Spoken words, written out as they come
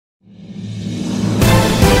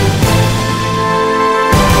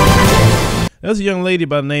That's a young lady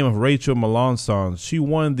by the name of Rachael Malonson. She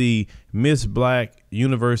won the Miss Black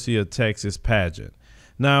University of Texas pageant.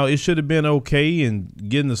 Now, it should have been okay in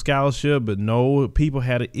getting the scholarship, but no, people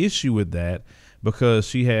had an issue with that because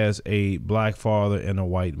she has a black father and a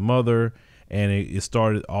white mother, and it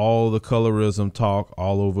started all the colorism talk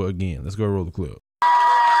all over again. Let's go roll the clip.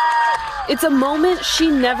 It's a moment she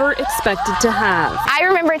never expected to have. I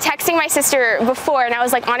remember texting my sister before, and I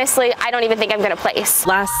was like, honestly, I don't even think I'm going to place.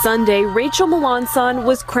 Last Sunday, Rachael Malonson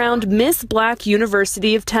was crowned Miss Black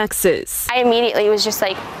University of Texas. I immediately was just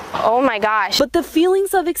like, oh my gosh. But the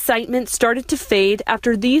feelings of excitement started to fade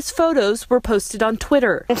after these photos were posted on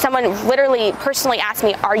Twitter. And someone literally personally asked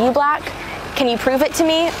me, are you black? Can you prove it to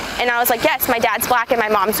me? And I was like, yes, my dad's black and my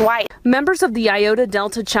mom's white. Members of the Iota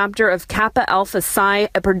Delta chapter of Kappa Alpha Psi,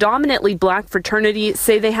 a predominantly black fraternity,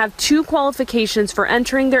 say they have two qualifications for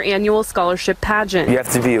entering their annual scholarship pageant. You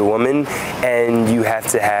have to be a woman and you have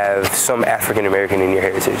to have some African American in your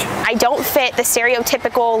heritage. I don't fit the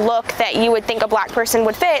stereotypical look that you would think a black person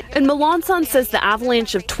would fit. And Malonson says the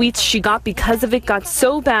avalanche of tweets she got because of it got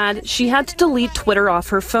so bad she had to delete Twitter off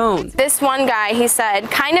her phone. This one guy, he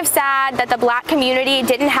said, kind of sad that the black community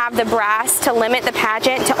didn't have the brass to limit the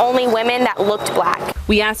pageant to only women that looked black.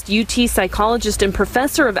 We asked UT psychologist and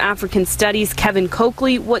professor of African Studies Kevin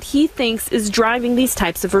Coakley what he thinks is driving these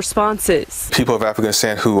types of responses. People of African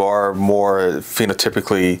descent who are more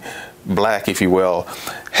phenotypically black, if you will,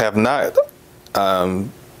 have not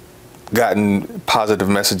gotten positive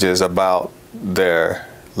messages about their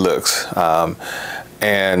looks.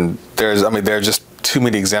 And there are just too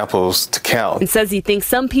many examples to count. And says he thinks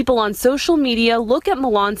some people on social media look at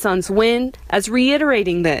Malonson's win as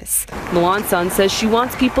reiterating this. Malonson says she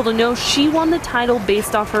wants people to know she won the title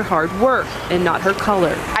based off her hard work and not her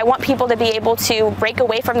color. I want people to be able to break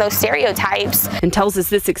away from those stereotypes. And tells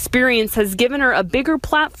us this experience has given her a bigger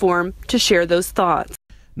platform to share those thoughts.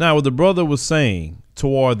 Now, what the brother was saying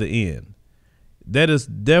toward the end, that is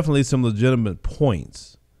definitely some legitimate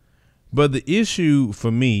points. But the issue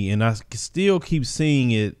for me, and I still keep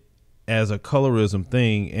seeing it as a colorism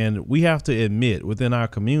thing, and we have to admit within our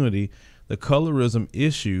community, the colorism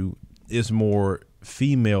issue is more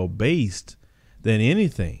female based than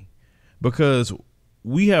anything, because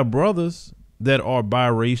we have brothers that are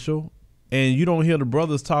biracial and you don't hear the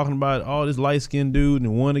brothers talking about, oh, this light skinned dude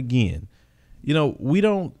and won again. You know, we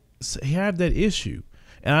don't have that issue.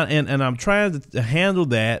 And I'm trying to handle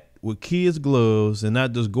that with kids' gloves and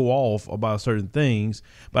not just go off about certain things.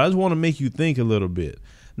 But I just want to make you think a little bit.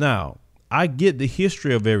 Now, I get the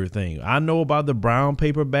history of everything. I know about the brown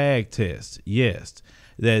paper bag test. Yes,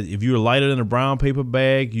 that if you're lighter than a brown paper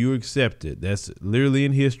bag, you're accepted. That's literally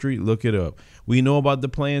in history. Look it up. We know about the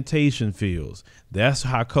plantation fields. That's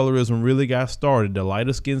how colorism really got started. The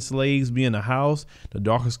lighter skinned slaves be in the house. The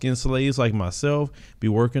darker skinned slaves like myself be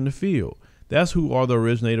working the field. That's who are the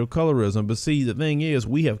originator of colorism. But see, the thing is,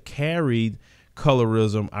 we have carried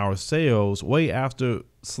colorism ourselves way after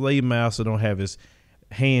slave master don't have his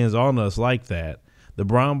hands on us like that. The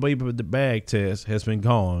brown paper bag test has been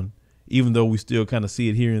gone, even though we still kind of see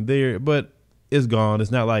it here and there, but it's gone.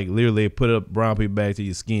 It's not like literally put a brown paper bag to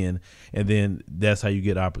your skin and then that's how you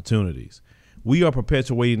get opportunities. We are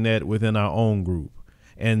perpetuating that within our own group.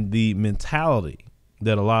 And the mentality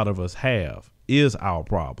that a lot of us have is our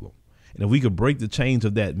problem. And if we could break the chains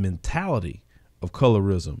of that mentality of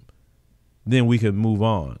colorism, then we could move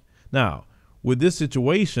on. Now, with this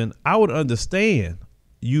situation, I would understand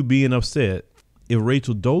you being upset if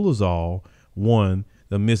Rachael Dolezal won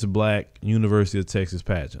the Miss Black University of Texas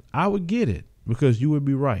pageant. I would get it because you would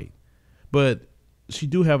be right. But she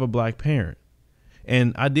do have a black parent.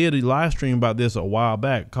 And I did a live stream about this a while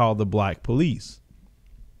back called The Black Police.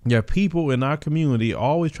 There are people in our community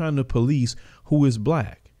always trying to police who is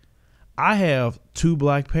black. I have two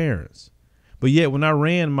black parents, but yet when I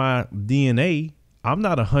ran my DNA, I'm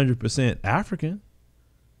not 100% African.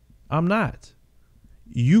 I'm not.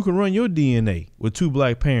 You can run your DNA with two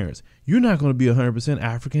black parents. You're not going to be 100%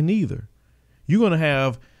 African either. You're going to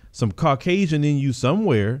have some Caucasian in you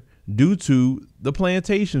somewhere due to the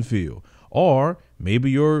plantation field, or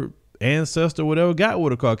maybe your ancestor, whatever, got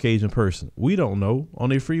with a Caucasian person. We don't know, on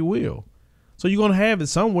their free will. So you're going to have it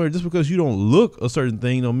somewhere. Just because you don't look a certain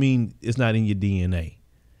thing don't mean it's not in your DNA.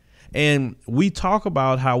 And we talk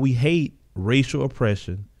about how we hate racial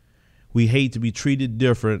oppression. We hate to be treated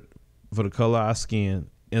different for the color of our skin,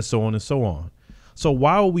 and so on and so on. So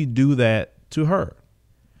why would we do that to her?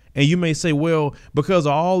 And you may say, well, because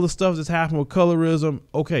of all the stuff that's happened with colorism.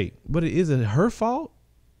 Okay, but is it her fault?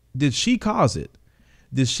 Did she cause it?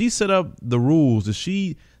 Did she set up the rules? Did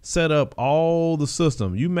she set up all the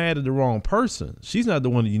system? You mad at the wrong person. She's not the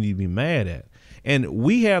one that you need to be mad at. And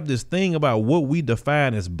we have this thing about what we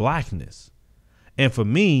define as blackness. And for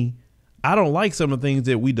me, I don't like some of the things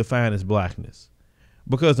that we define as blackness,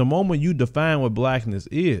 because the moment you define what blackness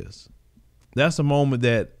is, that's the moment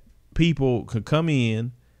that people could come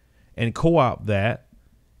in and co-opt that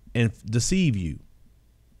and deceive you.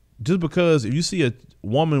 Just because if you see a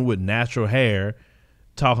woman with natural hair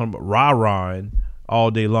talking about rah-rahing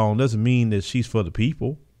all day long doesn't mean that she's for the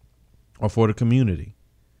people or for the community.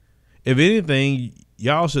 If anything,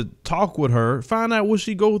 y'all should talk with her, find out what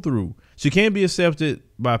she go through. She can't be accepted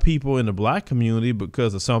by people in the black community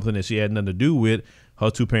because of something that she had nothing to do with,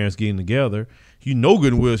 her two parents getting together. You know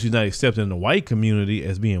good and well she's not accepted in the white community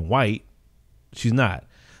as being white. She's not.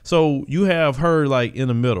 So you have her like in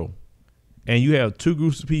the middle, and you have two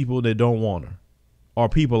groups of people that don't want her, or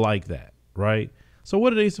people like that, right? So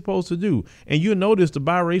what are they supposed to do? And you notice the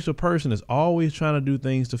biracial person is always trying to do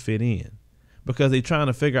things to fit in, because they're trying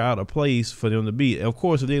to figure out a place for them to be. Of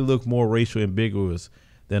course, if they look more racial ambiguous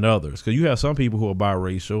than others, because you have some people who are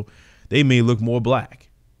biracial, they may look more black,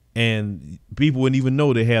 and people wouldn't even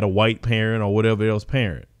know they had a white parent or whatever else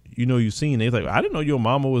parent. You know, you've seen it. It's like, I didn't know your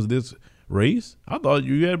mama was this race. I thought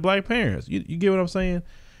you had black parents. You get what I'm saying?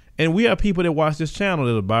 And we have people that watch this channel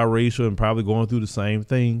that are biracial and probably going through the same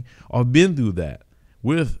thing or been through that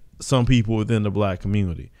with some people within the black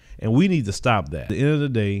community. And we need to stop that. At the end of the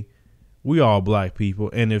day, we all black people.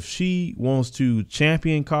 And if she wants to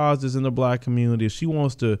champion causes in the black community, if she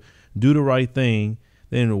wants to do the right thing,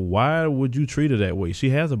 then why would you treat her that way?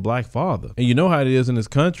 She has a black father. And you know how it is in this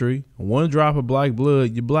country. One drop of black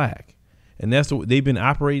blood, you're black. And that's what they've been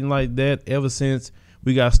operating like that ever since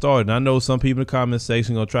we got started. And I know some people in the comment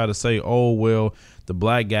section gonna try to say, oh, well, the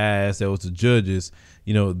black guys that was the judges,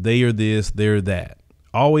 you know, they are this, they're that.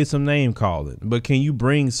 Always some name calling. But can you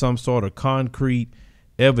bring some sort of concrete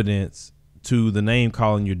evidence to the name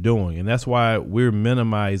calling you're doing? And that's why we're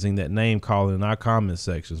minimizing that name calling in our comment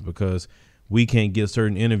sections, because we can't get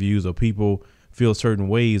certain interviews, or people feel certain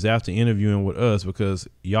ways after interviewing with us because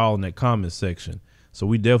y'all in that comment section. So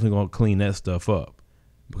we definitely gonna clean that stuff up,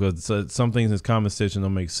 because some things in this comment section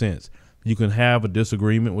don't make sense. You can have a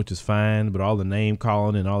disagreement, which is fine, but all the name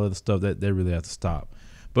calling and all of the stuff that really has to stop.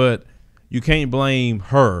 But you can't blame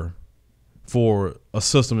her for a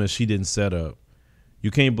system that she didn't set up. You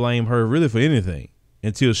can't blame her really for anything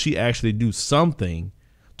until she actually do something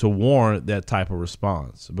to warrant that type of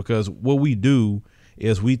response. Because what we do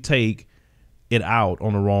is we take it out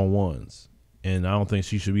on the wrong ones. And I don't think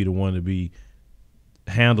she should be the one to be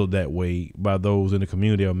handled that way by those in the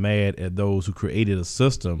community who are mad at those who created a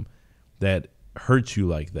system that hurts you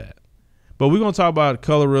like that. But we're going to talk about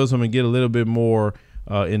colorism and get a little bit more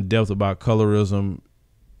in depth about colorism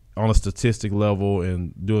on a statistic level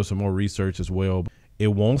and doing some more research as well. It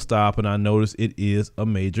won't stop. And I notice it is a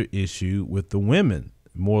major issue with the women,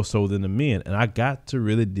 more so than the men. And I got to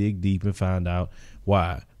really dig deep and find out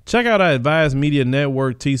why. Check out our Advised Media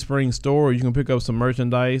Network Teespring store. You can pick up some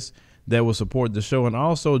merchandise that will support the show. And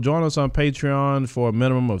also join us on Patreon for a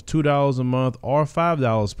minimum of $2 a month or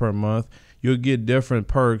 $5 per month. You'll get different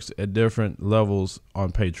perks at different levels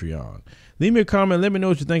on Patreon. Leave me a comment. Let me know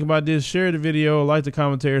what you think about this. Share the video, like the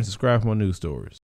commentary, and subscribe for more news stories.